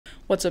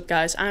What's up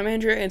guys, I'm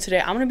Andrew and today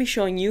I'm going to be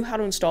showing you how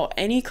to install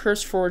any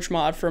CurseForge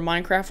mod for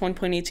Minecraft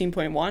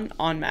 1.18.1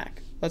 on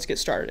Mac. Let's get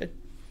started.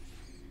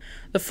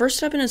 The first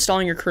step in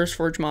installing your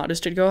CurseForge mod is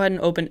to go ahead and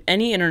open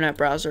any internet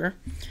browser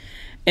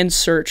and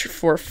search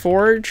for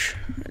Forge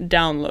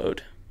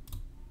download.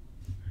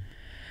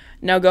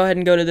 Now go ahead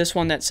and go to this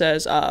one that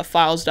says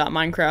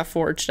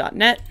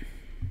files.minecraftforge.net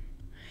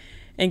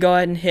and go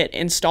ahead and hit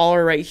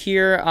installer right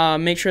here.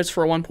 Make sure it's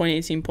for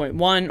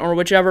 1.18.1 or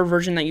whichever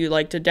version that you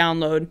like to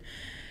download.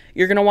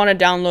 You're going to want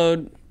to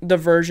download the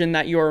version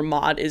that your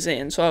mod is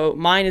in. So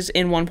mine is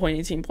in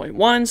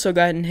 1.18.1, so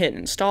go ahead and hit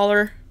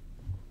installer.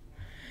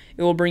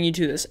 It will bring you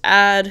to this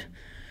ad.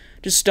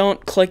 Just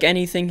don't click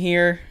anything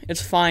here.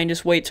 It's fine.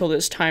 Just wait till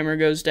this timer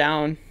goes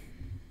down.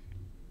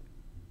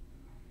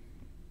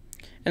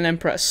 And then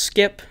press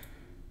skip.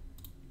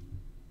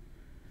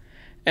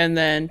 And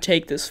then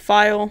take this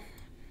file,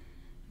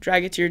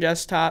 drag it to your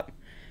desktop,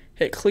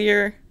 hit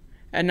clear,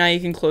 and now you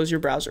can close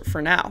your browser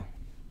for now.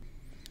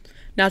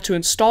 Now to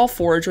install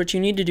Forge, what you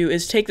need to do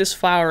is take this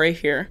file right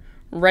here,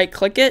 right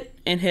click it,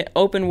 and hit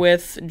open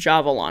with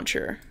Java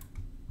Launcher.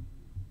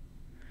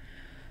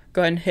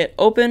 Go ahead and hit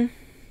open.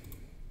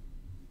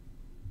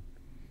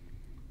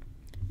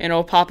 And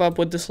it'll pop up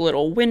with this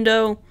little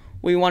window.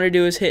 What you want to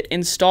do is hit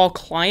install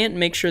client,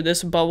 make sure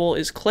this bubble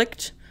is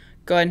clicked.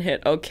 Go ahead and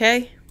hit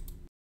OK.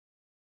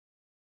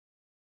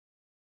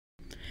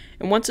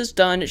 And once it's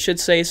done, it should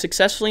say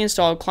successfully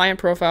installed client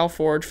profile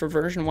Forge for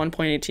version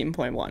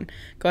 1.18.1.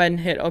 Go ahead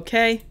and hit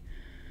OK.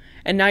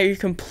 And now you're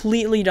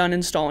completely done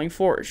installing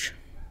Forge.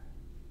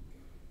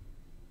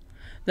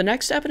 The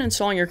next step in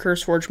installing your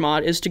CurseForge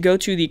mod is to go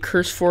to the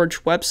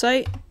CurseForge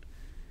website.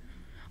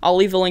 I'll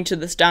leave a link to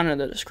this down in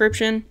the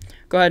description.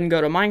 Go ahead and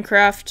go to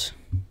Minecraft.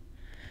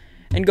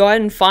 And go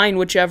ahead and find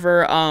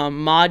whichever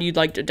mod you'd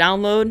like to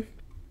download.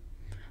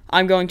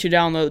 I'm going to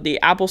download the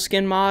Apple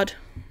Skin mod.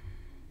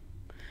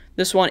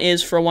 This one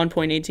is for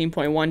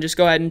 1.18.1. Just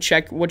go ahead and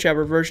check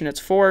whichever version it's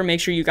for. Make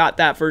sure you got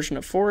that version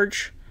of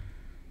Forge.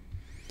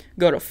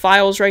 Go to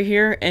Files right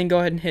here and go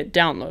ahead and hit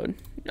Download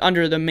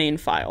under the main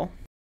file.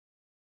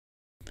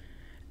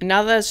 And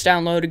now that it's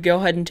downloaded, go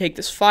ahead and take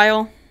this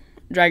file,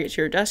 drag it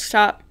to your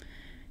desktop,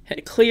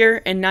 hit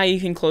Clear, and now you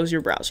can close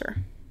your browser.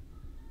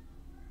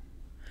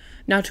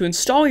 Now to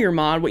install your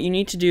mod, what you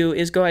need to do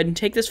is go ahead and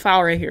take this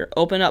file right here,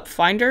 open up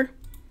Finder,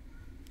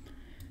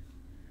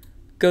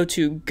 go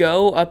to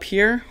Go up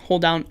here,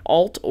 hold down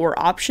Alt or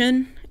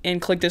Option, and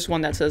click this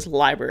one that says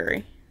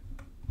Library.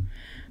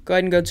 Go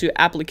ahead and go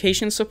to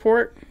Application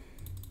Support,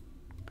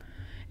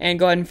 and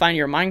go ahead and find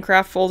your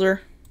Minecraft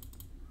folder,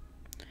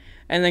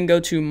 and then go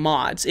to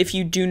Mods. If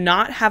you do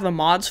not have a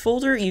Mods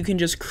folder, you can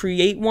just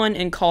create one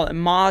and call it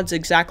Mods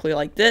exactly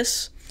like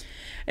this.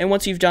 And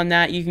once you've done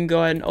that, you can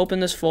go ahead and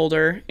open this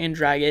folder and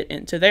drag it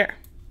into there.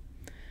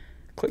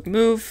 Click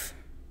Move,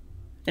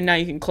 and now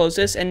you can close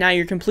this, and now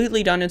you're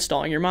completely done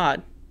installing your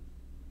mod.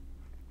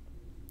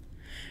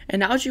 And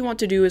now what you want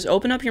to do is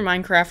open up your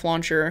Minecraft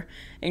launcher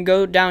and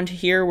go down to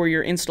here where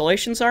your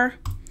installations are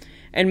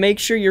and make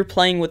sure you're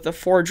playing with the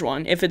Forge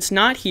one. If it's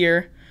not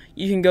here,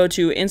 you can go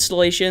to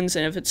installations,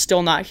 and if it's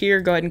still not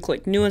here, go ahead and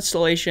click new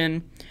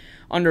installation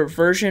under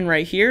version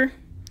right here.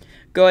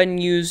 Go ahead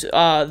and use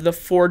the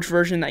Forge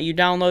version that you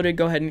downloaded.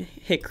 Go ahead and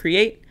hit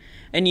create,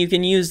 and you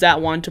can use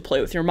that one to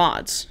play with your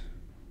mods.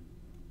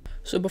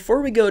 So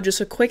before we go, just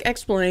a quick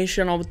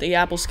explanation on what the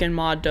Apple Skin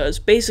mod does.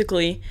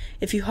 Basically,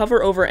 if you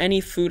hover over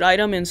any food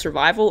item in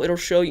survival, it'll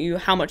show you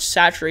how much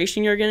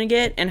saturation you're going to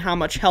get and how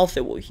much health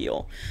it will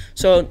heal.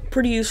 So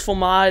pretty useful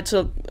mod. It's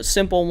a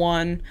simple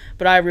one,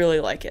 but I really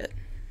like it.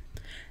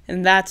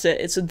 And that's it.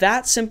 It's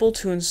that simple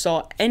to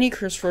install any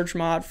CurseForge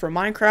mod for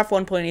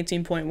Minecraft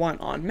 1.18.1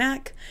 on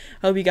Mac.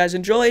 I hope you guys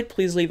enjoyed.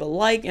 Please leave a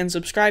like and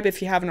subscribe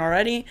if you haven't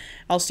already.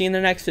 I'll see you in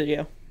the next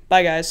video.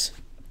 Bye guys.